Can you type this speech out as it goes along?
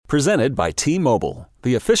Presented by T-Mobile,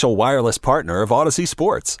 the official wireless partner of Odyssey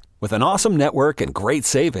Sports. With an awesome network and great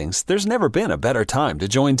savings, there's never been a better time to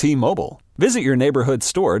join T-Mobile. Visit your neighborhood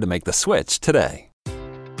store to make the switch today.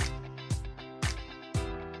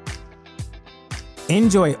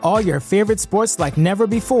 Enjoy all your favorite sports like never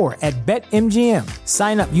before at BetMGM.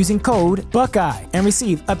 Sign up using code Buckeye and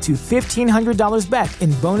receive up to $1,500 back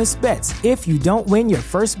in bonus bets if you don't win your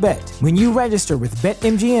first bet. When you register with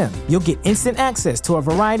BetMGM, you'll get instant access to a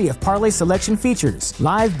variety of parlay selection features,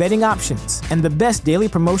 live betting options, and the best daily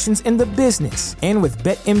promotions in the business. And with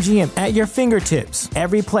BetMGM at your fingertips,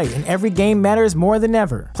 every play and every game matters more than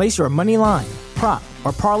ever. Place your money line, prop,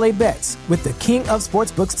 or parlay bets with the king of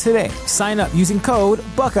sportsbooks today. Sign up using code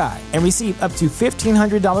Buckeye and receive up to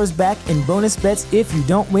 $1,500 back in bonus bets if you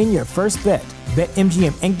don't win your first bet.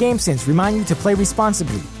 BetMGM and GameSense remind you to play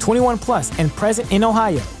responsibly. 21 plus and present in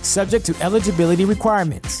Ohio, subject to eligibility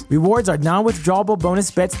requirements. Rewards are non-withdrawable bonus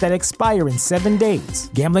bets that expire in 7 days.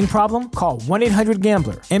 Gambling problem? Call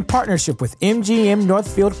 1-800-GAMBLER. In partnership with MGM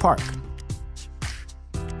Northfield Park.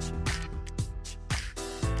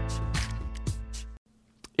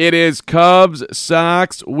 It is Cubs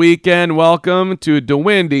Sox weekend. Welcome to the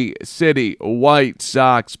Windy City White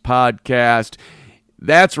Sox podcast.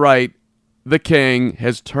 That's right. The King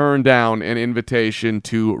has turned down an invitation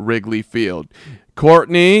to Wrigley Field.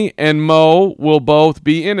 Courtney and Mo will both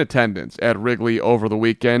be in attendance at Wrigley over the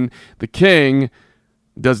weekend. The King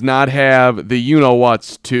does not have the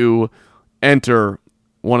you-know-whats to enter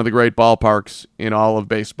one of the great ballparks in all of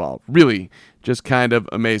baseball. Really, just kind of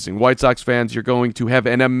amazing. White Sox fans, you're going to have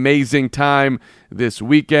an amazing time this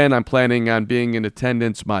weekend. I'm planning on being in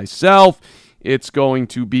attendance myself. It's going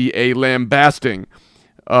to be a lambasting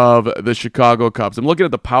of the Chicago Cubs. I'm looking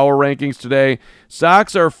at the power rankings today.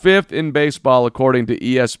 Sox are 5th in baseball according to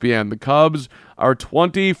ESPN. The Cubs are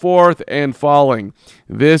 24th and falling.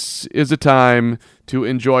 This is a time to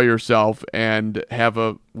enjoy yourself and have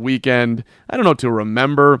a weekend, I don't know, to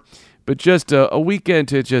remember, but just a weekend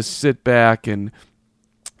to just sit back and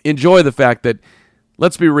enjoy the fact that,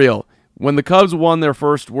 let's be real, when the Cubs won their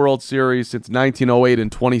first World Series since 1908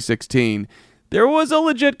 and 2016, there was a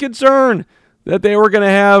legit concern that they were going to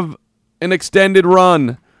have an extended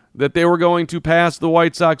run, that they were going to pass the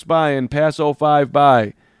White Sox by and pass 05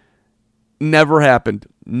 by. Never happened.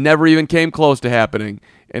 Never even came close to happening.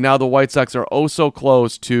 And now the White Sox are oh so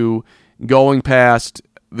close to going past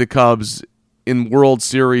the Cubs in World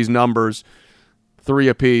Series numbers, 3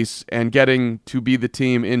 apiece, and getting to be the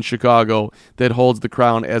team in Chicago that holds the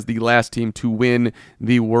crown as the last team to win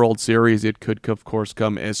the World Series. It could, of course,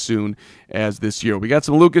 come as soon as this year. We got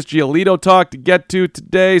some Lucas Giolito talk to get to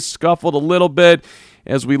today, scuffled a little bit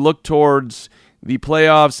as we look towards the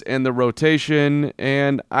playoffs and the rotation,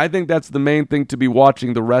 and I think that's the main thing to be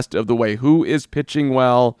watching the rest of the way. Who is pitching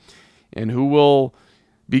well and who will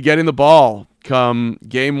be getting the ball come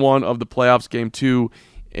Game 1 of the playoffs, Game 2,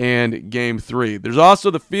 and Game 3. There's also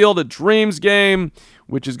the Field of Dreams game,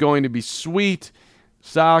 which is going to be sweet.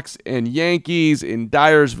 Sox and Yankees in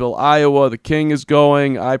Dyersville, Iowa. The King is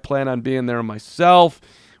going. I plan on being there myself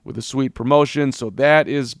with a sweet promotion, so that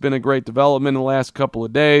has been a great development in the last couple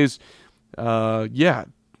of days.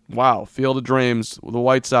 Wow, Field of Dreams, the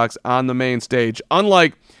White Sox on the main stage.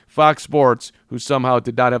 Unlike Fox Sports, who somehow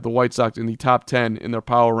did not have the White Sox in the top 10 in their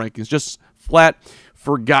power rankings, just flat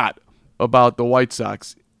forgot about the White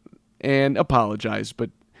Sox and apologize. But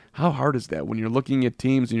how hard is that when you're looking at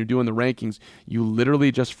teams and you're doing the rankings? You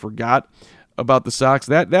literally just forgot about the Sox.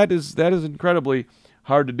 That is incredibly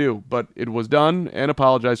hard to do, but it was done and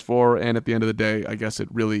apologized for, and at the end of the day, I guess it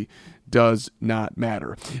really does not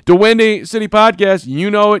matter. The Windy City Podcast, you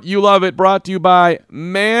know it, you love it, brought to you by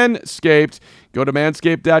Manscaped. Go to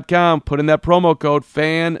manscaped.com, put in that promo code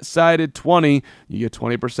FANSIDED20. You get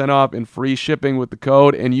 20% off and free shipping with the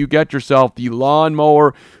code, and you get yourself the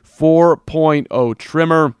Lawnmower 4.0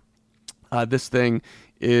 trimmer. This thing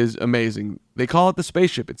is amazing. They call it the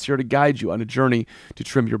spaceship. It's here to guide you on a journey to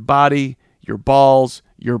trim your body, your balls,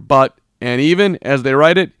 your butt, and even, as they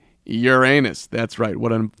write it, Uranus. That's right.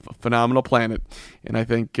 What a phenomenal planet. And I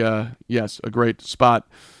think, yes, a great spot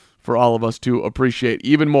for all of us to appreciate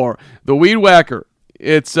even more. The Weed Whacker.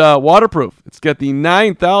 It's waterproof. It's got the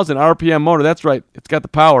 9,000 RPM motor. That's right. It's got the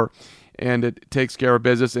power, and it takes care of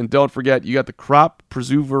business. And don't forget, you got the Crop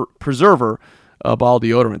Preserver ball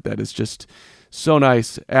deodorant. That is just so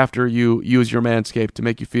nice after you use your Manscaped to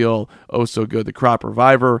make you feel oh so good. The Crop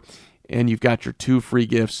Reviver. And you've got your 2 free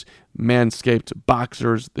gifts, Manscaped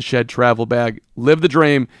Boxers, the Shed Travel Bag. Live the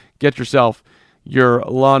dream. Get yourself your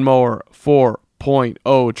Lawnmower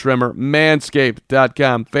 4.0 trimmer.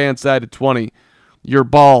 Manscaped.com, FANSIDED20. Your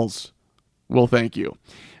balls will thank you.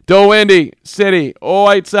 Windy City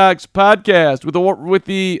White Sox podcast with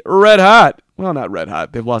the red hot. Well, not red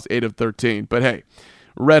hot. They've lost 8 of 13, but hey,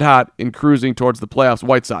 red hot and cruising towards the playoffs.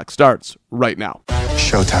 White Sox starts right now.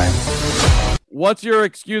 Showtime. What's your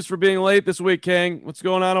excuse for being late this week, King? What's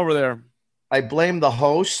going on over there? I blame the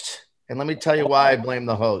host, and let me tell you why I blame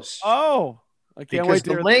the host. Oh, I can't because wait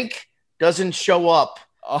to the link doesn't show up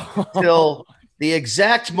till the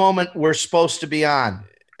exact moment we're supposed to be on.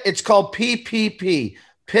 It's called PPP,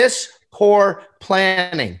 piss poor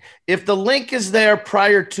planning. If the link is there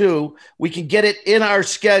prior to, we can get it in our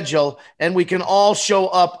schedule and we can all show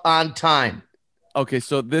up on time. Okay,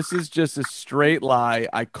 so this is just a straight lie.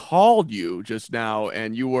 I called you just now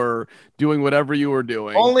and you were doing whatever you were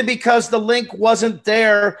doing. Only because the link wasn't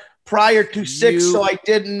there prior to 6, so I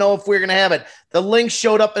didn't know if we were going to have it. The link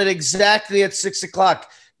showed up exactly at 6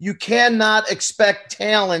 o'clock. You cannot expect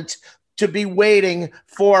talent to be waiting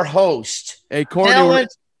for host. Hey, Courtney,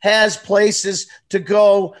 talent has places to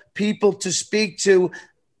go, people to speak to,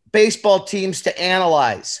 baseball teams to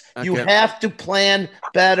analyze. Okay. You have to plan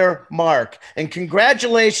better, Mark. And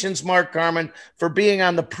congratulations, Mark Carman, for being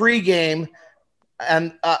on the pregame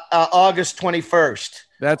on August 21st.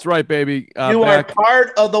 That's right, baby. You are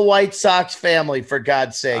part of the White Sox family, for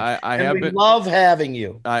God's sake. We love having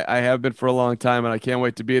you. I have been for a long time, and I can't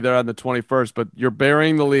wait to be there on the 21st. But you're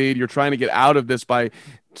bearing the lead. You're trying to get out of this by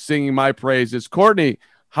singing my praises. Courtney,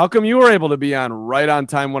 how come you were able to be on right on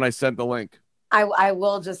time when I sent the link? I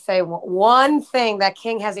will just say one thing, that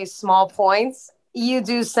King has a small points. You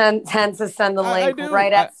do tend to send the link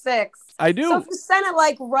right at 6. I do. So if you send it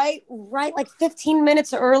like right like 15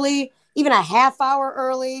 minutes early, even a half hour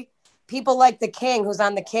early, people like the King, who's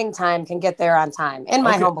on the King time, can get there on time. In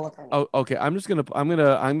my humble opinion. Oh, okay. I'm gonna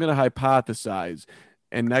hypothesize,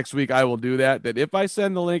 and next week I will do that. That if I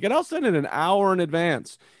send the link, and I'll send it an hour in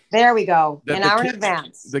advance. There we go. An hour in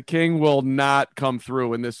advance. The King will not come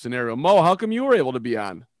through in this scenario. Mo, how come you were able to be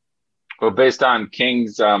on? Well, based on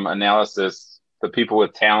King's analysis, the people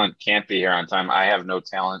with talent can't be here on time. I have no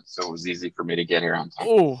talent, so it was easy for me to get here on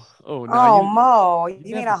time. Mo,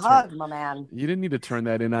 you need a hug, my man. You didn't need to turn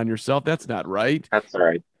that in on yourself. That's not right. That's all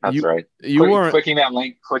right. That's right. Clicking that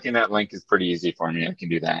link is pretty easy for me. I can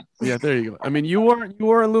do that. Yeah, there you go. I mean, you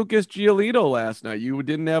were Lucas Giolito last night. You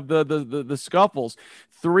didn't have the scuffles.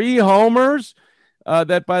 3 homers.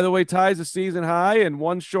 That, by the way, ties a season high and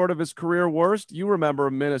 1 short of his career worst. You remember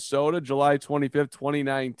Minnesota, July 25th,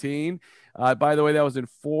 2019. By the way, that was in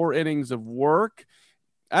 4 innings of work.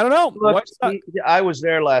 I don't know. I was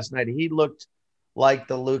there last night. He looked like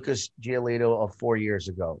the Lucas Giolito of 4 years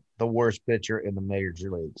ago, the worst pitcher in the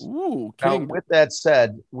major leagues. Ooh, now, with that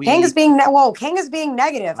said, King is being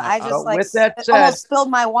negative. I just almost spilled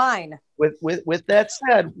my wine. With that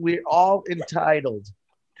said, we're all entitled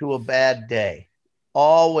to a bad day.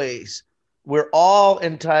 Always. We're all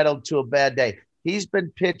entitled to a bad day. He's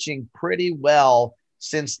been pitching pretty well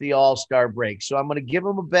since the All-Star break. So I'm going to give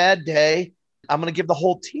him a bad day. I'm going to give the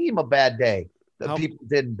whole team a bad day. The people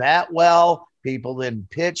didn't bat well. People didn't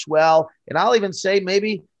pitch well. And I'll even say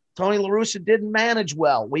maybe Tony La Russa didn't manage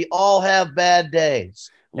well. We all have bad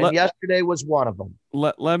days. And yesterday was one of them.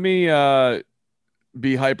 Let me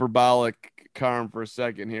be hyperbolic, Carm, for a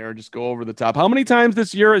second here. Just go over the top. How many times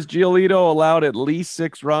this year has Giolito allowed at least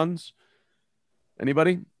 6 runs?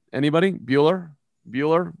 Anybody? Bueller?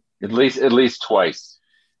 At least twice.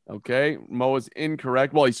 Okay. Mo is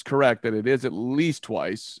incorrect. Well, he's correct that it is at least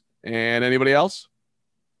twice. And anybody else?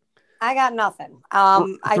 I got nothing. I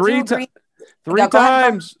do agree. 3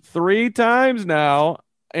 times. 3 times now.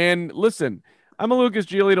 And listen, I'm a Lucas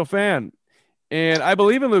Giolito fan, and I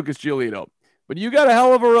believe in Lucas Giolito. But you got a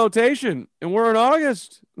hell of a rotation, and we're in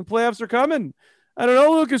August. The playoffs are coming. I don't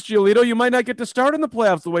know, Lucas Giolito. You might not get to start in the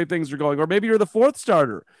playoffs the way things are going, or maybe you're the 4th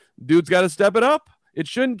starter. Dude's got to step it up. It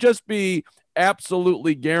shouldn't just be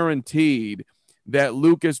absolutely guaranteed that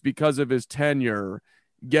Lucas, because of his tenure,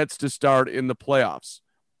 gets to start in the playoffs.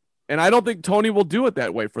 And I don't think Tony will do it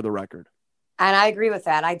that way, for the record. And I agree with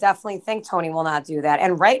that. I definitely think Tony will not do that.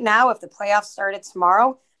 And right now, if the playoffs started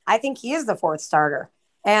tomorrow, I think he is the 4th starter.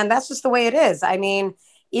 And that's just the way it is. I mean,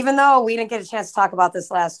 even though we didn't get a chance to talk about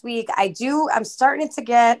this last week, I'm starting to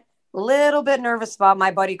get a little bit nervous about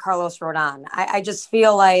my buddy Carlos Rodon. I just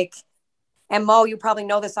feel like, and Mo, you probably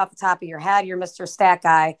know this off the top of your head, you're Mr. Stat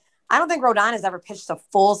Guy. I don't think Rodon has ever pitched a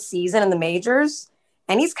full season in the majors.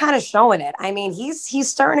 And he's kind of showing it. I mean, he's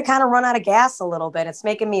starting to kind of run out of gas a little bit. It's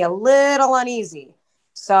making me a little uneasy.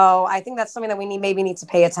 So I think that's something that we need to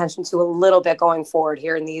pay attention to a little bit going forward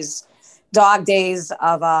here in these dog days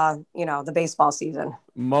of, the baseball season.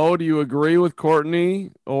 Mo, do you agree with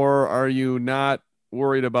Courtney, or are you not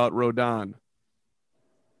worried about Rodon?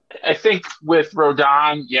 I think with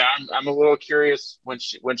Rodon, yeah, I'm a little curious when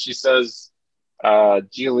she says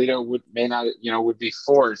Giolito would be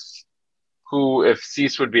fourth. Who, if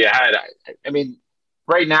Cease would be ahead? I mean,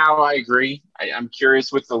 right now I agree. I'm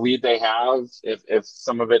curious with the lead they have if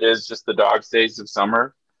some of it is just the dog days of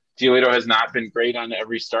summer. Giolito has not been great on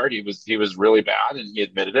every start. He was really bad, and he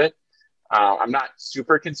admitted it. I'm not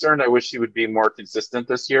super concerned. I wish he would be more consistent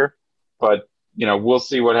this year, but we'll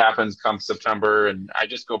see what happens come September. And I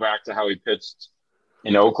just go back to how he pitched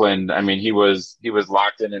in Oakland. I mean, he was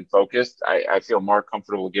locked in and focused. I feel more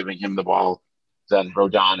comfortable giving him the ball than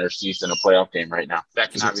Rodon or Cease in a playoff game right now.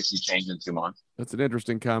 That can obviously change in 2 months. That's an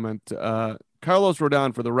interesting comment. Carlos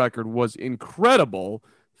Rodon, for the record, was incredible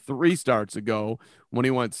 3 starts ago when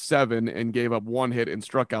he went 7 and gave up 1 hit and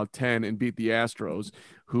struck out 10 and beat the Astros,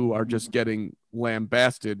 who are just getting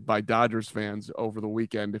lambasted by Dodgers fans over the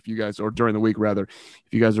weekend, or during the week rather,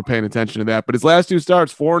 if you guys are paying attention to that. But his last 2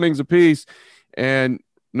 starts, 4 innings apiece, and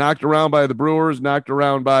knocked around by the Brewers, knocked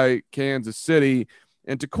around by Kansas City.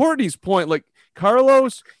 And to Courtney's point, like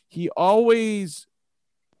Carlos, he always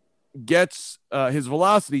gets his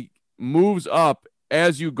velocity moves up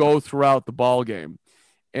as you go throughout the ball game.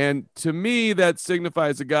 And to me, that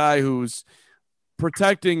signifies a guy who's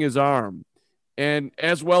protecting his arm, and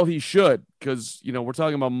as well he should, because, we're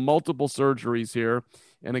talking about multiple surgeries here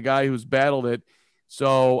and a guy who's battled it.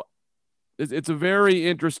 So it's a very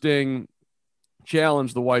interesting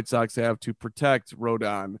challenge the White Sox have to protect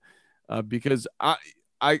Rodon, because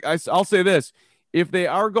I'll say this. If they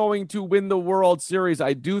are going to win the World Series,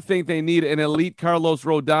 I do think they need an elite Carlos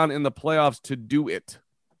Rodon in the playoffs to do it.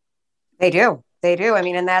 They do. I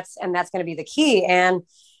mean, and that's going to be the key. And,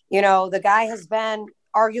 the guy has been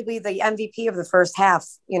arguably the MVP of the first half,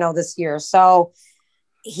 this year. So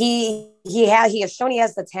he has shown he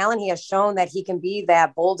has the talent. He has shown that he can be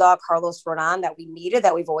that bulldog Carlos Rodon that we needed,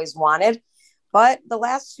 that we've always wanted. But the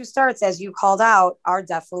last 2 starts, as you called out, are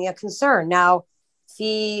definitely a concern. Now, if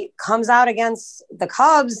he comes out against the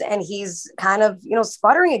Cubs and he's kind of,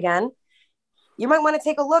 sputtering again, you might want to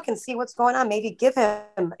take a look and see what's going on. Maybe give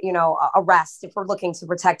him, a rest if we're looking to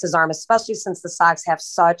protect his arm, especially since the Sox have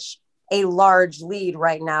such a large lead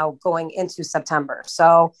right now going into September.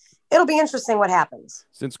 So it'll be interesting what happens.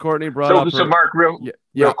 Since Courtney brought up so Mark, real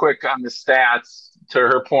quick on the stats, to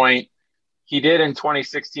her point, he did in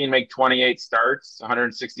 2016 make 28 starts,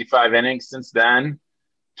 165 innings since then,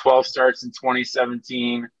 12 starts in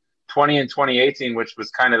 2017, 20 in 2018, which was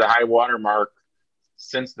kind of the high water mark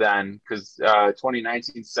since then, because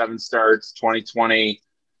 2019, 7 starts, 2020,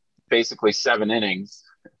 basically 7 innings.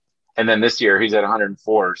 And then this year he's at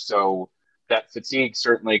 104. So that fatigue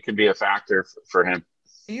certainly could be a factor for him.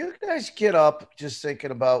 Do you guys get up just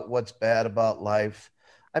thinking about what's bad about life?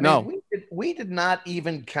 I mean, we did not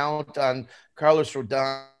even count on Carlos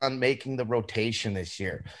Rodon making the rotation this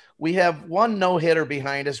year. We have 1 no-hitter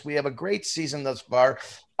behind us. We have a great season thus far.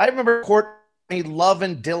 I remember Courtney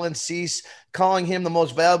loving Dylan Cease, calling him the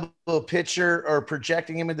most valuable pitcher, or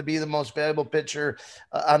projecting him to be the most valuable pitcher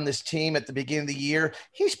on this team at the beginning of the year.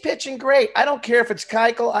 He's pitching great. I don't care if it's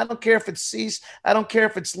Keuchel. I don't care if it's Cease. I don't care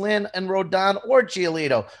if it's Lynn and Rodon or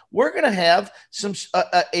Giolito. We're going to have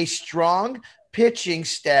a strong pitching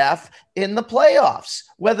staff in the playoffs,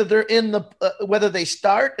 whether they're whether they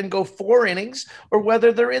start and go 4 innings or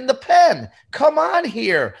whether they're in the pen. Come on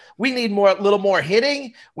here. We need a little more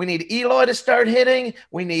hitting. We need Eloy to start hitting.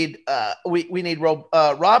 We need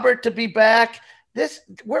Robert to be back.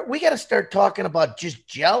 We got to start talking about just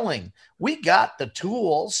gelling. We got the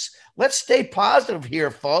tools. Let's stay positive here,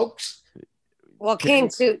 folks. Well, King,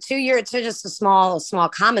 to just a small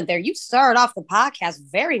comment there. You started off the podcast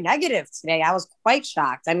very negative today. I was quite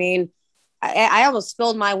shocked. I mean, I almost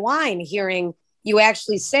spilled my wine hearing you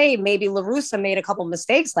actually say maybe La Russa made a couple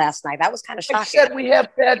mistakes last night. That was kind of shocking. I said we have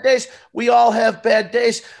bad days. We all have bad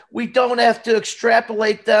days. We don't have to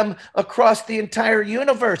extrapolate them across the entire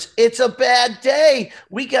universe. It's a bad day.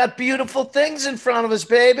 We got beautiful things in front of us,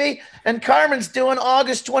 baby. And Carmen's doing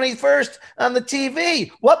August 21st on the TV.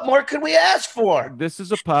 What more could we ask for? This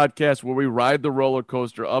is a podcast where we ride the roller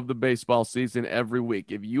coaster of the baseball season every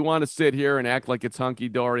week. If you want to sit here and act like it's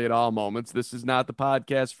hunky-dory at all moments, this is not the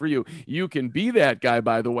podcast for you. You can be that guy,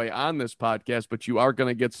 by the way, on this podcast, but you are going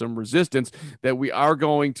to get some resistance that we are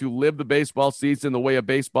going to live the baseball season the way a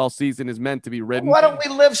baseball season is meant to be ridden. Why don't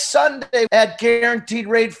we live Sunday at Guaranteed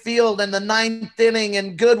Rate Field in the 9th inning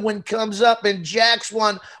and Goodwin comes up and jacks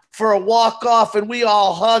one for a walk-off and we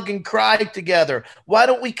all hug and cry together? Why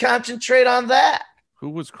don't we concentrate on that?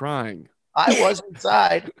 Who was crying? I was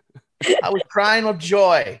inside. I was crying with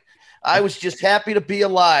joy. I was just happy to be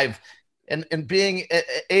alive. and being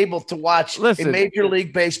able to watch Listen. a Major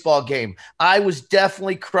League Baseball game. I was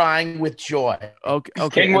definitely crying with joy. Okay.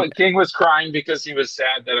 King was crying because he was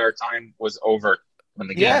sad that our time was over when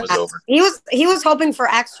the game was over. He was hoping for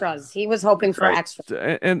extras. He was hoping for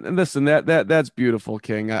extras. And listen, that's beautiful,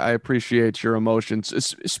 King. I appreciate your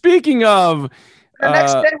emotions. Speaking of, the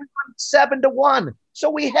next day we won 7-1. So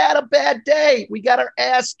we had a bad day. We got our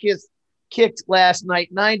ass kicked last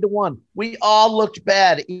night, 9-1. We all looked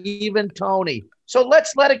bad, even Tony. So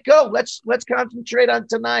let's let it go. Let's concentrate on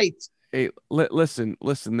tonight. Hey, listen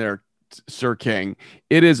there, Sir King.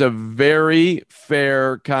 It is a very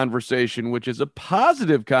fair conversation, which is a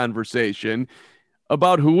positive conversation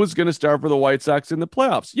about who is going to start for the White Sox in the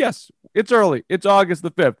playoffs. Yes, it's early. It's August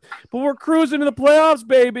the 5th. But we're cruising to the playoffs,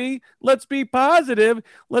 baby. Let's be positive.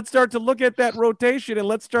 Let's start to look at that rotation, and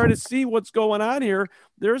let's start to see what's going on here.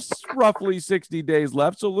 There's roughly 60 days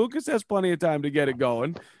left, so Lucas has plenty of time to get it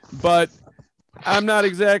going. But I'm not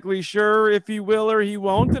exactly sure if he will or he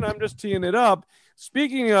won't, and I'm just teeing it up.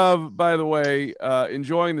 Speaking of, by the way,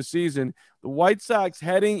 enjoying the season, the White Sox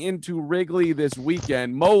heading into Wrigley this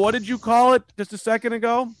weekend. Mo, what did you call it just a second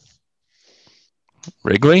ago?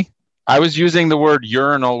 Wrigley? I was using the word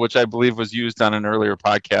urinal, which I believe was used on an earlier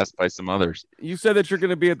podcast by some others. You said that you're going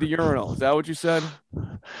to be at the urinal. Is that what you said?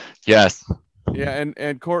 Yes. Yeah,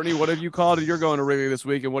 and Courtney, what have you called it? You're going to Wrigley this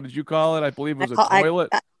week, and what did you call it? I believe it was a toilet.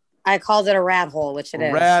 I called it a rat hole, which it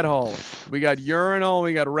is. Rat hole. We got urinal,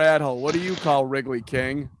 we got rat hole. What do you call Wrigley,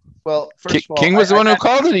 King? Well, first of all, King was the one who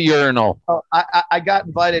called it a urinal. I got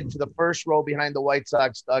invited to the first row behind the White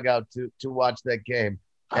Sox dugout to watch that game,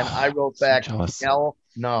 and I wrote back, "Hell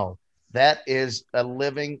no, that is a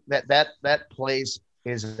living that place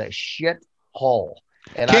is a shit hole."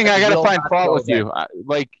 And King, I gotta find fault with you.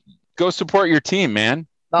 Go support your team, man.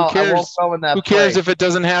 No, who cares? I won't go in that. Who cares if it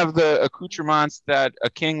doesn't have the accoutrements that a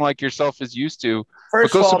king like yourself is used to?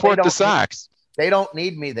 First but go of all, support the Sox. They don't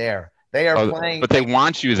need me there. They are playing, but they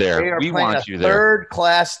want you there. We want you there.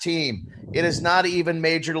 Third-class team. It is not even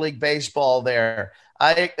Major League Baseball there.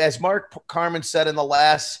 As Mark Carmen said in the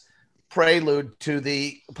last prelude to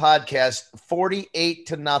the podcast,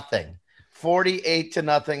 48-0.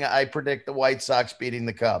 48-0. I predict the White Sox beating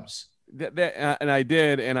the Cubs. And I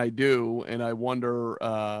did, and I do, and I wonder.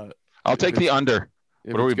 I'll take the under.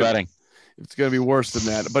 What are we betting? It's going to be worse than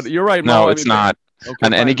that. But you're right. No, it's not. Okay,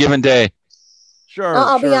 on any given day. Sure.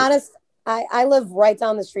 I'll be honest. I live right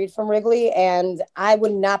down the street from Wrigley, and I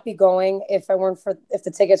would not be going if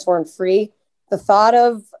the tickets weren't free. The thought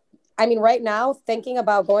of, right now, thinking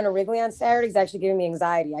about going to Wrigley on Saturday is actually giving me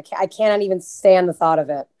anxiety. I cannot even stand the thought of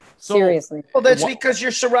it. Seriously. Well, that's because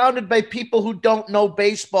you're surrounded by people who don't know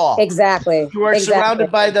baseball. Exactly. You are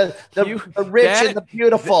surrounded by the rich and the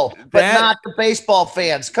beautiful, but not the baseball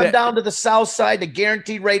fans. Come down to the south side, the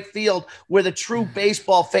Guaranteed Rate Field, where the true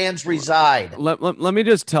baseball fans reside. Let me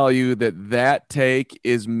just tell you that take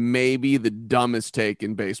is maybe the dumbest take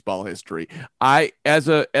in baseball history. I, as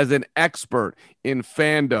an expert in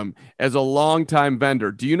fandom, as a longtime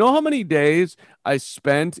vendor, do you know how many days I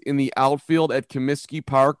spent in the outfield at Comiskey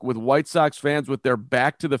Park with White Sox fans with their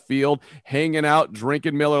back to the field, hanging out,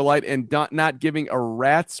 drinking Miller Lite, and not giving a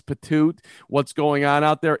rat's patoot what's going on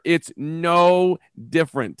out there? It's no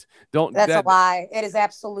different. That's a lie. It is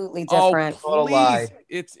absolutely different. Oh, lie.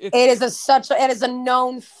 It is a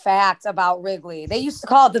known fact about Wrigley. They used to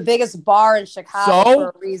call it the biggest bar in Chicago for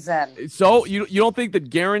a reason. So you don't think that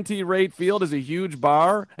Guaranteed Rate Field is a huge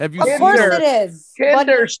bar? Have you? Of course it is.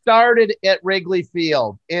 Kinder started at Wrigley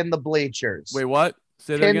Field in the bleachers. Wait, what?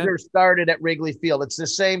 Say that Tinder again? Started at Wrigley Field. It's the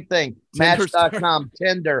same thing. Match.com,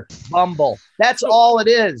 Tinder, Bumble. That's all it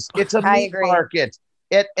is. It's a meat market.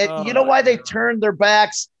 You know why they turned their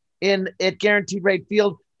backs at Guaranteed Rate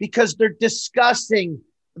Field? Because they're discussing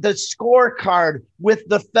the scorecard with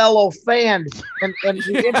the fellow fan and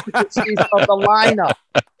the intricacies of the lineup.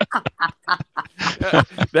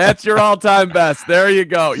 That's your all-time best. There you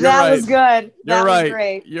go. You're that right. Was good. You're right. Was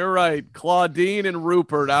great. You're right. Claudine and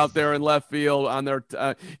Rupert out there in left field on their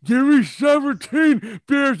give me 17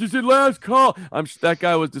 beers. He said last call. That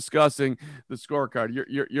guy was discussing the scorecard.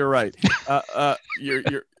 You're right.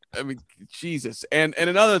 Jesus. And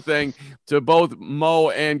another thing to both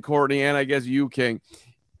Mo and Courtney, and I guess you, King.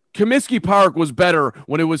 Comiskey Park was better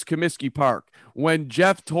when it was Comiskey Park. When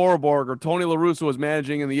Jeff Torborg or Tony La Russa was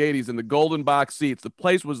managing in the 80s in the golden box seats, the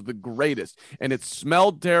place was the greatest. And it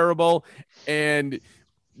smelled terrible, and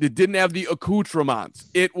it didn't have the accoutrements.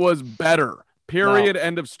 It was better. Period. No.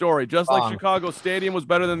 End of story. Just like Chicago Stadium was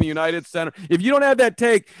better than the United Center. If you don't have that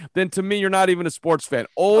take, then to me, you're not even a sports fan.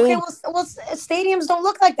 Okay, well, stadiums don't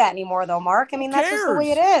look like that anymore, though, Mark. That's just the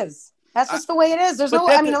way it is. That's just the way it is. There's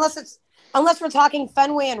unless it's unless we're talking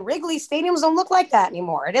Fenway and Wrigley, stadiums don't look like that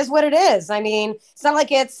anymore. It is what it is. I mean, it's not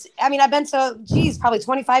like I've been to, probably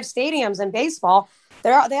 25 stadiums in baseball.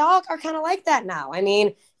 They all are kind of like that now. I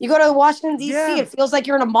mean, you go to Washington, D.C., it feels like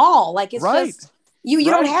you're in a mall. Like it's just, you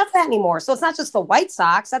don't have that anymore. So it's not just the White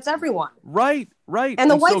Sox, that's everyone. Right. And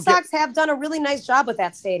the White Sox have done a really nice job with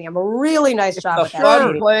that stadium, a really nice job with that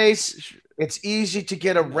fun place. It's easy to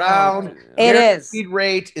get around. It is. Speed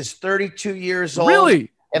rate is 32 years old. Really?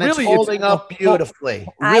 And it's holding up beautifully.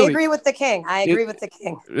 I agree with the King.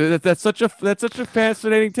 That's such a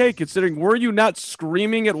fascinating take. Considering, were you not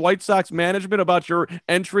screaming at White Sox management about your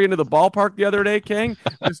entry into the ballpark the other day, King?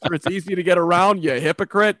 Mister, it's easy to get around, you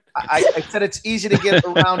hypocrite. I said it's easy to get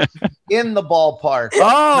around in the ballpark.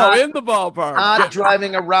 In the ballpark, not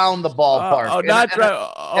driving around the ballpark.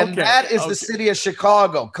 And that is the city of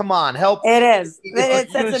Chicago. Come on, help. It is.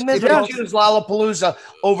 It's a miserable. If you choose Lollapalooza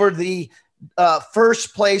over the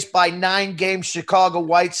first place by 9 games Chicago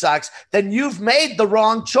White Sox, then you've made the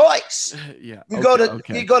wrong choice. You go to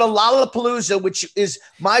Lollapalooza, which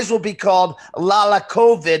might as well be called Lala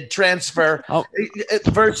COVID transfer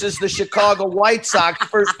versus the Chicago White Sox,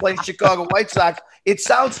 first place Chicago White Sox. It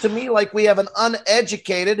sounds to me like we have an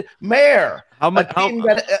uneducated mayor.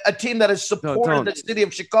 A team that has supported the city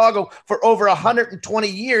of Chicago for over 120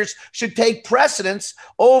 years should take precedence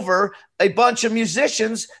over a bunch of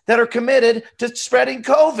musicians that are committed to spreading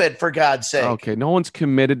COVID, for God's sake. Okay, no one's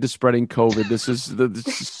committed to spreading COVID.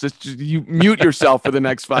 You mute yourself for the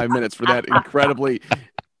next 5 minutes for that incredibly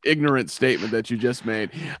ignorant statement that you just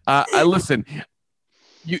made. Listen,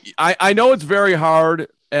 I know it's very hard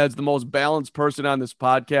as the most balanced person on this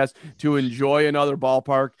podcast to enjoy another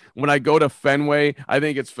ballpark. When I go to Fenway, I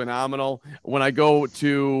think it's phenomenal. When I go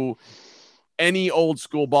to any old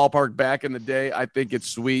school ballpark back in the day, I think it's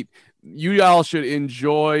sweet. You all should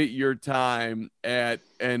enjoy your time at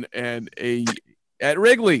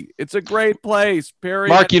Wrigley. It's a great place. Period.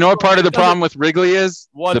 Mark, you know what part of the problem with Wrigley is?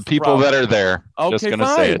 The people that are there. Okay, just gonna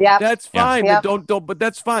fine. say it. Yep. That's fine. Yep. But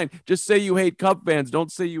that's fine. Just say you hate Cub fans.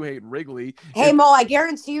 Don't say you hate Wrigley. Hey, Mo, I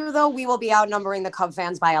guarantee you, though, we will be outnumbering the Cub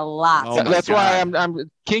fans by a lot. Oh, that's why I'm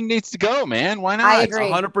King needs to go, man. Why not? I agree.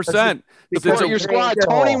 100%. It's your squad.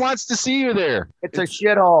 Tony wants to see you there. It's a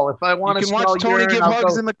shithole. If I want to smell watch Tony urine, give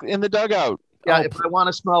hugs in the dugout. Yeah, if I want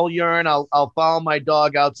to smell urine, I'll follow my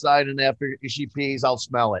dog outside, and after she pees, I'll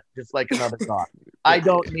smell it, just like another dog. I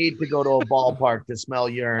don't need to go to a ballpark to smell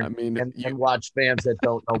urine and watch fans that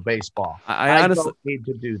don't know baseball. I honestly don't need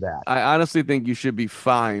to do that. I honestly think you should be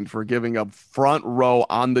fined for giving up front row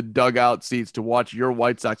on the dugout seats to watch your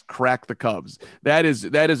White Sox crack the Cubs. That is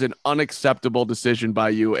an unacceptable decision by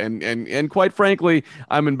you, and quite frankly,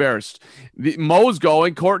 I'm embarrassed. Mo's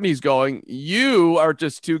going, Courtney's going. You are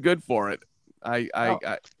just too good for it.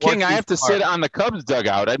 King, I have to sit on the Cubs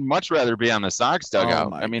dugout. I'd much rather be on the Sox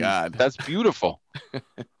dugout. God. That's beautiful.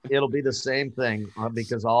 It'll be the same thing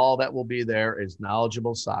because all that will be there is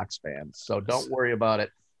knowledgeable Sox fans. So don't worry about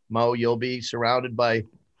it, Mo. You'll be surrounded by.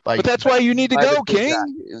 But that's why you need to go, King.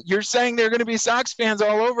 You're saying there are going to be Sox fans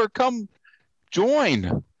all over. Come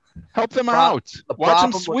join. Help them out. Watch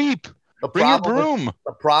them sweep. Bring your broom.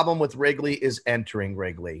 The problem with Wrigley is entering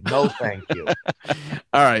Wrigley. No, thank you.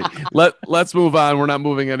 All right, let's move on. We're not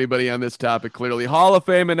moving anybody on this topic, clearly. Hall of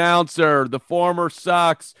Fame announcer, the former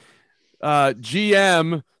Sox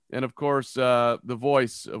GM, and, of course, the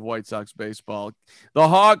voice of White Sox baseball. The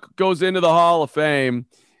Hawk goes into the Hall of Fame.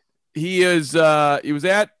 He was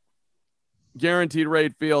at Guaranteed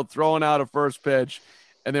Rate Field throwing out a first pitch,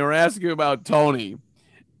 and they were asking about Tony.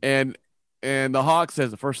 And the Hawk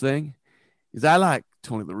says the first thing is, I like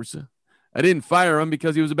Tony La Russa. I didn't fire him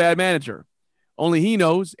because he was a bad manager. Only he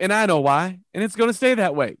knows, and I know why, and it's going to stay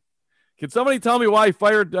that way. Can somebody tell me why he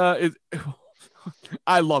fired?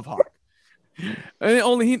 I love Hawk. And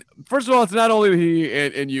only he. First of all, it's not only he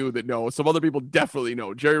and you that know. Some other people definitely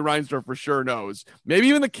know. Jerry Reinsdorf for sure knows. Maybe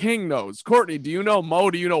even the King knows. Courtney, do you know? Mo,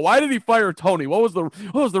 do you know? Why did he fire Tony? What was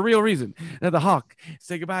the real reason that the Hawk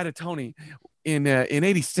said goodbye to Tony in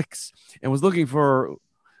 '86 and was looking for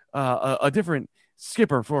a different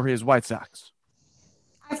skipper for his White Sox?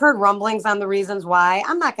 I've heard rumblings on the reasons why.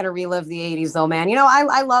 I'm not going to relive the 80s, though, man. You know,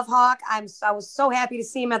 I love Hawk. I was so happy to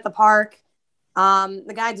see him at the park.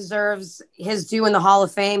 The guy deserves his due in the Hall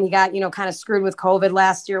of Fame. He got, kind of screwed with COVID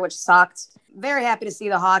last year, which sucked. Very happy to see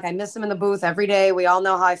the Hawk. I miss him in the booth every day. We all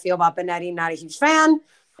know how I feel about Benetti. Not a huge fan.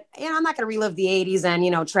 I'm not going to relive the 80s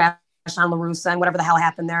and, trash on La Russa and whatever the hell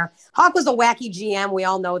happened there. Hawk was a wacky GM. We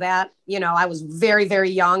all know that. I was very, very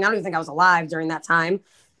young. I don't even think I was alive during that time.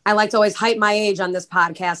 I like to always hype my age on this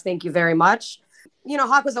podcast. Thank you very much.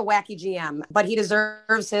 Hawk was a wacky GM, but he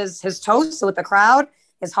deserves his toast with the crowd.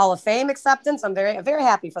 his Hall of Fame acceptance. I'm very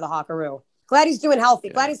happy for the Hawkaroo. Glad he's doing healthy.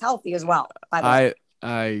 Glad he's healthy as well. By the way.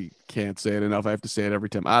 I can't say it enough. I have to say it every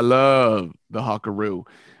time. I love the Hawkaroo.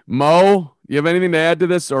 Mo, you have anything to add to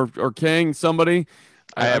this, or King, somebody?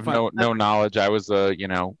 I have no knowledge. I was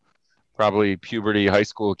probably puberty high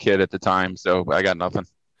school kid at the time, so I got nothing.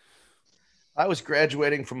 I was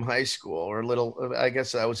graduating from high school, or I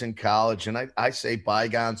guess I was in college, and I say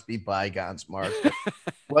bygones be bygones, Mark.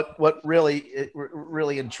 What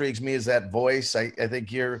really intrigues me is that voice. I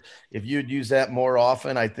think if you'd use that more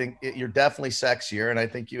often, I think you're definitely sexier, and I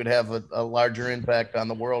think you would have a larger impact on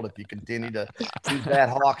the world if you continue to use that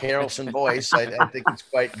Hawk Harrelson voice. I think it's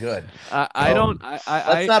quite good.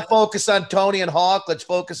 Let's not focus on Tony and Hawk. Let's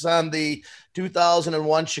focus on the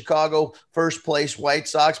 2001 Chicago first place White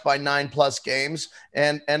Sox by 9+ games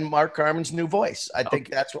and Mark Carman's new voice. I think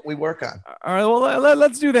that's what we work on. All right, well,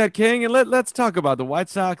 let's do that, King, and let's talk about the White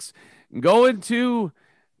Sox going to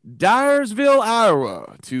Dyersville,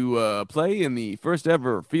 Iowa to play in the first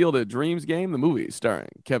ever Field of Dreams game, the movie starring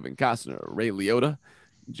Kevin Costner, Ray Liotta,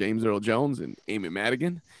 James Earl Jones, and Amy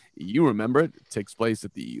Madigan. You remember it. It takes place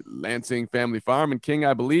at the Lansing family farm, and King,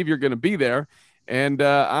 I believe you're going to be there. And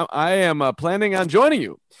I am planning on joining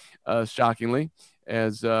you, shockingly,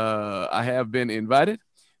 as I have been invited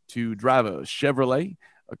to drive a Chevrolet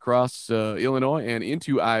across Illinois and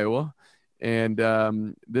into Iowa.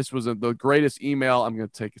 And this was the greatest email. I'm going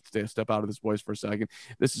to take a step out of this voice for a second.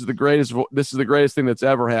 This is the greatest thing that's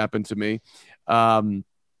ever happened to me.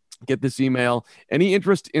 Get this email. Any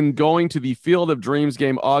interest in going to the Field of Dreams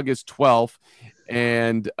game August 12th?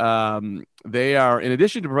 And they are, in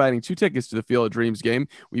addition to providing 2 tickets to the Field of Dreams game,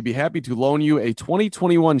 we'd be happy to loan you a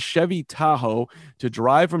 2021 Chevy Tahoe to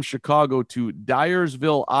drive from Chicago to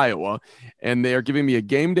Dyersville, Iowa. And they are giving me a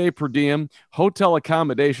game day per diem, hotel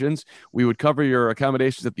accommodations. We would cover your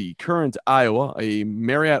accommodations at the Current, Iowa, a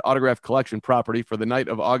Marriott Autograph Collection property for the night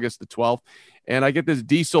of August the 12th. And I get this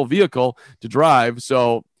diesel vehicle to drive.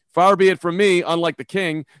 So far be it from me, unlike the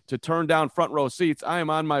King, to turn down front row seats. I am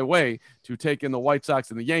on my way to take in the White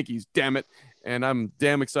Sox and the Yankees, damn it. And I'm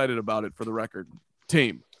damn excited about it, for the record.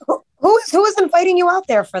 Team. Who is inviting you out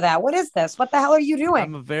there for that? What is this? What the hell are you doing?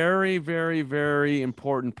 I'm a very, very, very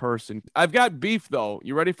important person. I've got beef, though.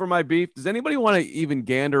 You ready for my beef? Does anybody want to even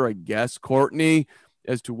gander a guess, Courtney,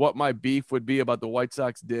 as to what my beef would be about the White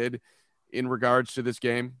Sox did in regards to this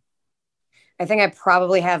game? I think I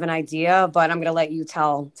probably have an idea, but I'm going to let you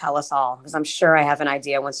tell us all, because I'm sure I have an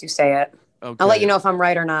idea once you say it. Okay. I'll let you know if I'm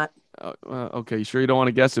right or not. Okay. You sure you don't want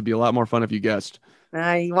to guess? It'd be a lot more fun if you guessed.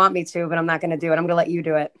 You want me to, but I'm not going to do it. I'm going to let you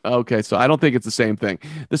do it. Okay. So I don't think it's the same thing.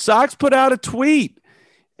 The Sox put out a tweet,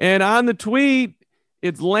 and on the tweet,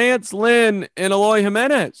 it's Lance Lynn and Eloy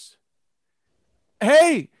Jimenez.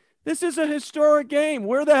 Hey, this is a historic game.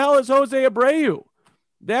 Where the hell is Jose Abreu?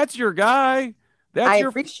 That's your guy.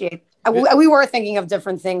 Appreciate we were thinking of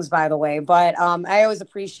different things, by the way, but I always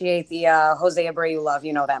appreciate the Jose Abreu love.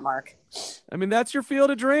 You know that, Mark. I mean, that's your Field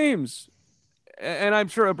of Dreams. And I'm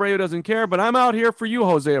sure Abreu doesn't care, but I'm out here for you,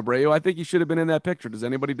 Jose Abreu. I think you should have been in that picture. Does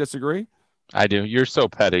anybody disagree? I do. You're so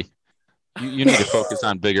petty. You need to focus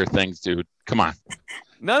on bigger things, dude. Come on.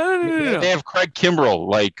 No. They have Craig Kimbrell.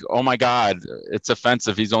 Like, oh, my God, it's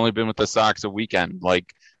offensive. He's only been with the Sox a weekend.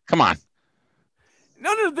 Like, come on.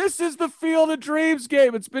 No, this is the Field of Dreams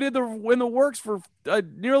game. It's been in the works for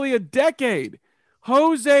nearly a decade.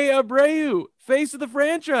 Jose Abreu, face of the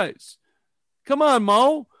franchise. Come on,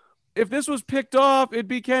 Mo. If this was picked off, it'd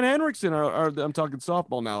be Ken Henriksen. Or I'm talking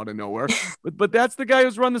softball now out of nowhere. but that's the guy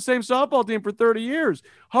who's run the same softball team for 30 years.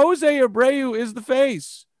 Jose Abreu is the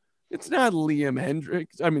face. It's not Liam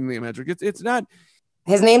Hendriks. It's not.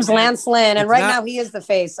 His name's Lance Lynn, and now he is the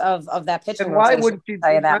face of that pitching. And why wouldn't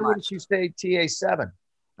you say TA7?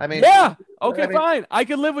 I mean, yeah, okay, fine. I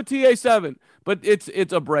can live with TA7, but it's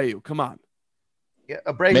Abreu. Come on. Yeah,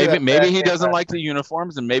 Abreu. Maybe he doesn't like the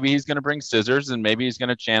uniforms, and maybe he's going to bring scissors, and maybe he's going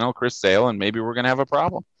to channel Chris Sale, and maybe we're going to have a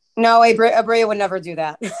problem. No, Abreu would never do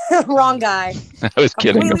that. Wrong guy. I was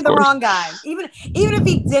kidding. Completely the wrong guy. Even if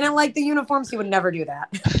he didn't like the uniforms, he would never do that.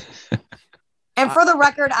 And for the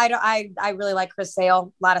record, I really like Chris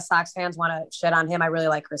Sale. A lot of Sox fans want to shit on him. I really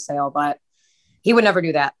like Chris Sale, but he would never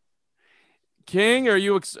do that. King, are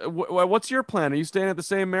you? What's your plan? Are you staying at the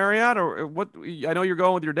same Marriott, or what? I know you're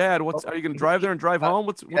going with your dad. Are you going to drive there and drive home?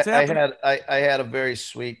 What's happening? I had a very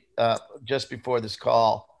sweet. Just before this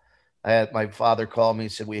call, I had my father call me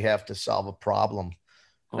and said we have to solve a problem.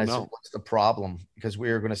 And I said, what's the problem? Because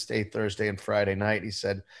we were going to stay Thursday and Friday night. He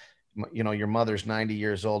said, you know, your mother's 90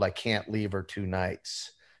 years old. I can't leave her 2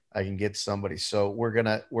 nights. I can get somebody. So we're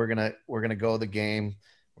gonna go to the game.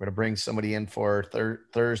 We're gonna bring somebody in for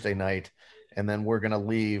Thursday night, and then we're going to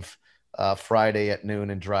leave Friday at noon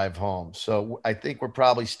and drive home. So I think we're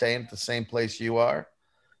probably staying at the same place you are,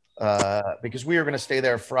 because we are going to stay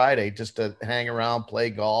there Friday just to hang around, play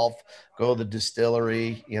golf, go to the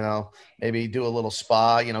distillery, maybe do a little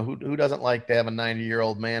spa. Who doesn't like to have a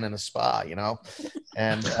 90-year-old man in a spa,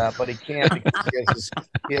 and but he can't because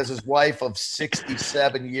he has his wife of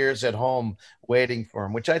 67 years at home waiting for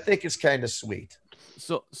him, which I think is kind of sweet.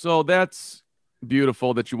 So that's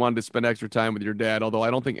beautiful that you wanted to spend extra time with your dad, although I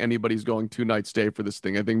don't think anybody's going 2-night stay for this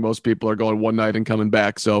thing. I think most people are going one night and coming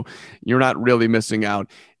back, so you're not really missing out.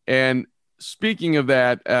 And speaking of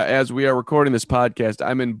that, as we are recording this podcast,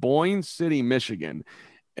 I'm in Boyne City, Michigan,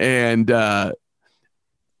 and I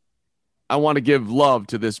want to give love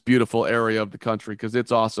to this beautiful area of the country because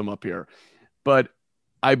it's awesome up here. But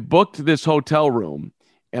I booked this hotel room,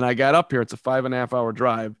 and I got up here. It's a 5.5-hour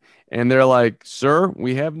drive. And they're like, sir,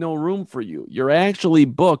 we have no room for you. You're actually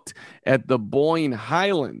booked at the Boyne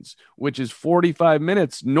Highlands, which is 45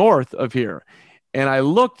 minutes north of here. And I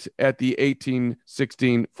looked at the 18,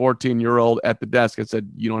 16, 14-year-old at the desk and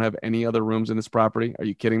said, you don't have any other rooms in this property? Are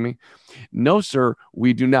you kidding me? No, sir,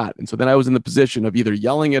 we do not. And so then I was in the position of either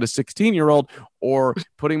yelling at a 16-year-old or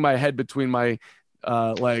putting my head between my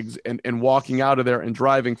legs and walking out of there and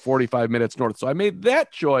driving 45 minutes north. So I made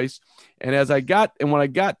that choice. And when I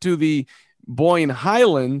got to the Boyne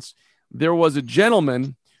Highlands, there was a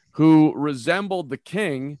gentleman who resembled the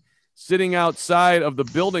king sitting outside of the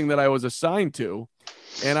building that I was assigned to.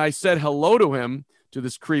 And I said hello to him, to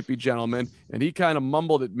this creepy gentleman, and he kind of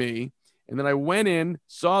mumbled at me. And then I went in,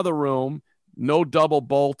 saw the room, no double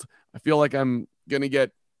bolt. I feel like I'm going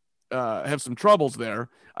to have some troubles there.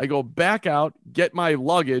 I go back out, get my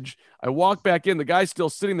luggage. I walk back in. The guy's still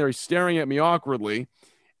sitting there. He's staring at me awkwardly.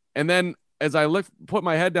 And then as I put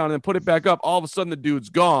my head down and put it back up, all of a sudden the dude's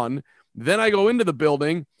gone. Then I go into the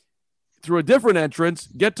building through a different entrance,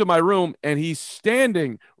 get to my room, and he's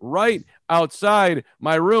standing right outside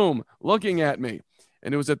my room looking at me.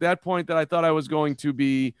 And it was at that point that I thought I was going to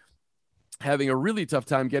be having a really tough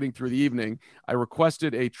time getting through the evening. I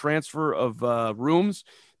requested a transfer of rooms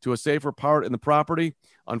to a safer part in the property.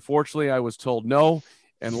 Unfortunately, I was told no.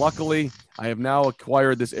 And luckily, I have now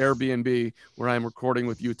acquired this Airbnb where I'm recording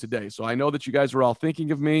with you today. So I know that you guys are all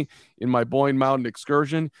thinking of me in my Boyne Mountain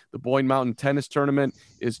excursion. The Boyne Mountain tennis tournament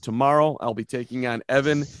is tomorrow. I'll be taking on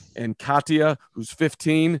Evan and Katya, who's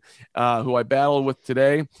 15, who I battled with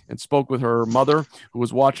today and spoke with her mother, who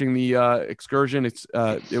was watching the excursion. It's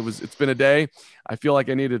been a day. I feel like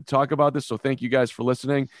I needed to talk about this, so thank you guys for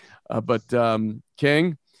listening. But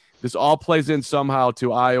King, this all plays in somehow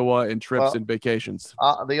to Iowa and trips and vacations.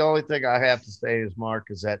 The only thing I have to say is,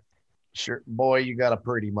 Mark, is that, sure, boy, you got a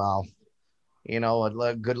pretty mouth.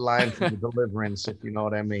 A good line for the deliverance, if you know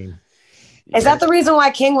what I mean. Is that the reason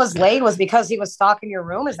why King was late? Was because he was stalking your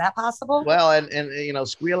room? Is that possible? Well, and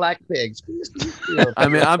squeal like pigs. I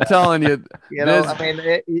mean, I'm telling you.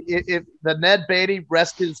 If the Ned Beatty,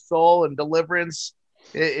 rest his soul, and deliverance,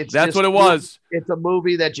 that's what it was. It's a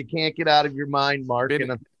movie that you can't get out of your mind, Mark.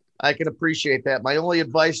 I can appreciate that. My only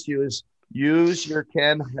advice to you is use your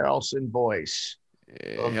Ken Harrelson voice.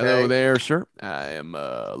 Okay. Hello there, sir. I am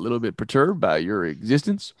a little bit perturbed by your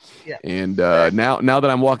existence. Yeah. And now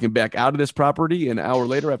that I'm walking back out of this property an hour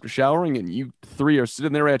later after showering and you three are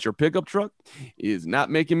sitting there at your pickup truck is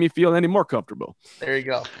not making me feel any more comfortable. There you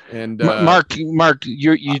go. And Mark,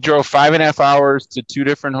 you drove 5.5 hours to 2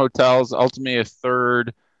 different hotels, ultimately a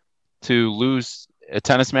third to lose a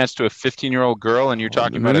tennis match to a 15-year-old girl, and you're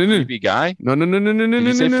talking about a creepy guy? No. Did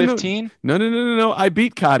you say 15? No. I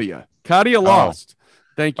beat Katya. Katya lost.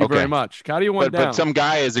 Thank you very much. Katya went down. But some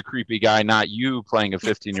guy is a creepy guy, not you playing a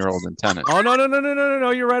 15-year-old in tennis. Oh,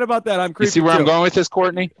 no. You're right about that. I'm creepy. You see where I'm going with this,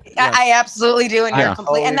 Courtney? I absolutely do. And you're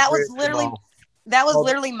complete. And that was Totally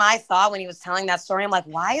literally my thought when he was telling that story. I'm like,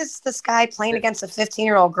 why is this guy playing against a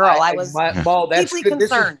 15-year-old girl? I was deeply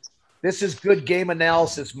concerned. This is good game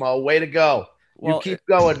analysis, Mo. Way to go. You keep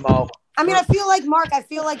going, Mo. I mean, I feel like, Mark,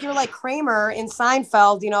 you're like Kramer in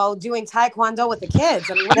Seinfeld, doing Taekwondo with the kids.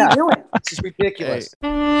 I mean, what are you doing? This is ridiculous.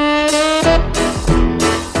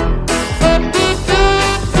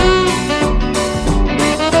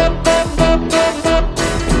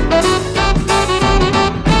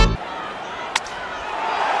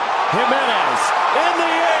 Jimenez in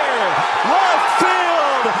the air, left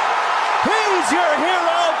field. He's your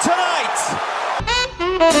hero tonight.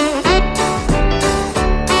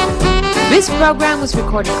 This program was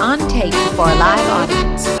recorded on tape for a live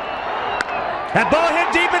audience. That ball hit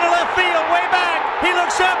deep into left field, way back. He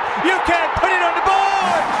looks up. You can't put it on the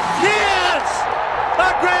board. Yes!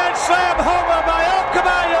 A grand slam homer by El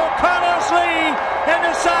Caballo, Carlos Lee, and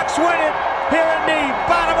the Sox win it here in the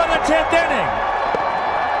bottom of the 10th inning.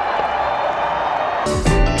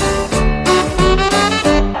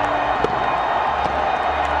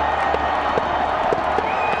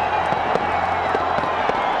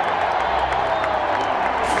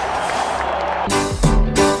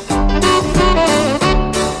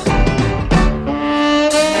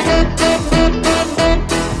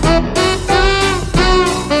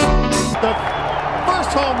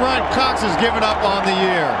 Cox has given up on the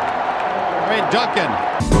year. Ray Duncan.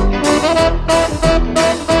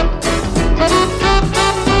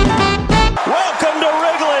 Welcome to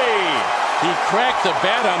Wrigley. He cracked the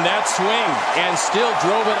bat on that swing and still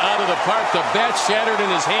drove it out of the park. The bat shattered in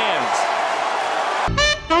his hands.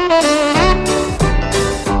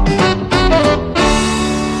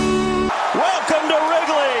 Welcome to Wrigley.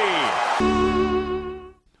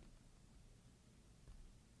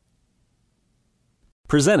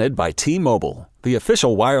 Presented by T-Mobile, the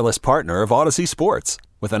official wireless partner of Odyssey Sports.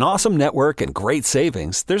 With an awesome network and great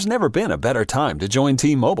savings, there's never been a better time to join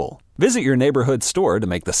T-Mobile. Visit your neighborhood store to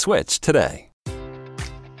make the switch today.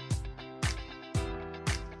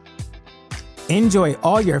 Enjoy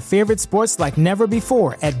all your favorite sports like never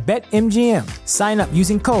before at BetMGM. Sign up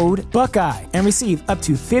using code Buckeye and receive up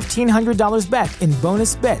to $1,500 back in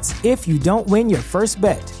bonus bets if you don't win your first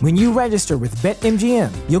bet. When you register with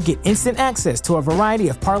BetMGM, you'll get instant access to a variety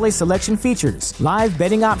of parlay selection features, live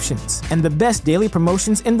betting options, and the best daily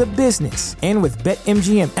promotions in the business. And with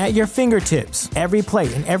BetMGM at your fingertips, every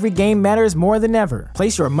play and every game matters more than ever.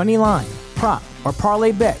 Place your money line, prop, or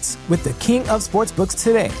parlay bets with the king of sportsbooks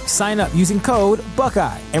today. Sign up using code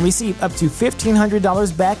Buckeye and receive up to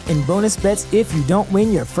 $1,500 back in bonus bets if you don't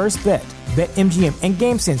win your first bet. BetMGM and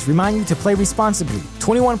GameSense remind you to play responsibly.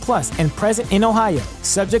 21 plus and present in Ohio,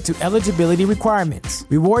 subject to eligibility requirements.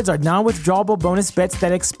 Rewards are non-withdrawable bonus bets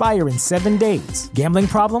that expire in 7 days. Gambling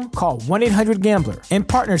problem? Call 1-800-GAMBLER in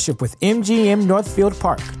partnership with MGM Northfield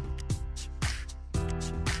Park.